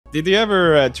Did you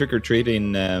ever trick or treat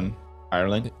in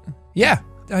Ireland? Yeah,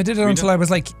 I did it until I was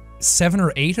like 7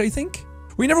 or 8, I think.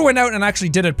 We never went out and actually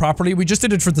did it properly. We just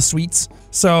did it for the sweets.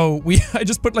 So I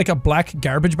just put like a black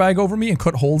garbage bag over me and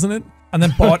cut holes in it, and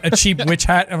then bought a cheap witch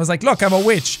hat and was like, "Look, I'm a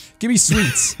witch. Give me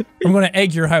sweets. I'm gonna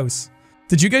egg your house."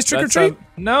 Did you guys trick or treat?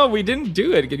 No, we didn't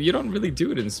do it. You don't really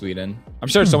do it in Sweden. I'm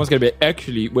sure someone's gonna be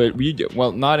actually. Well, we do.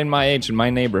 Well, not in my age, in my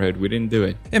neighborhood, we didn't do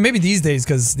it. Yeah, maybe these days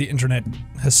because the internet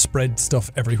has spread stuff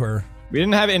everywhere. We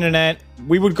didn't have internet.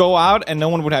 We would go out and no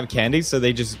one would have candy, so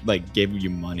they just like gave you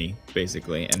money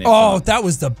basically. And that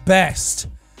was the best.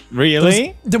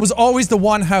 Really? There was always the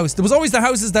one house. There was always the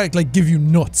houses that like give you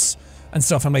nuts and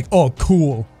stuff. I'm like, oh,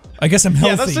 cool. I guess I'm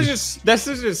healthy. Yeah, that's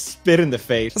just spit in the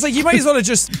face. It's like, you might as well have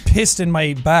just pissed in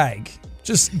my bag.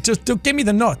 Just don't give me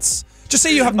the nuts. Just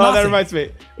say you have nothing. Oh, that reminds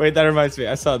me. Wait, that reminds me.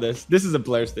 I saw this. This is a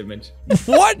Blursed image.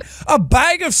 What? A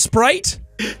bag of Sprite?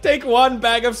 Take one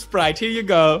bag of Sprite. Here you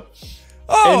go.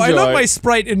 Oh, Enjoy. I love my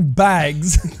Sprite in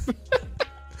bags.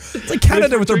 It's like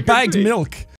Canada with their bagged milk.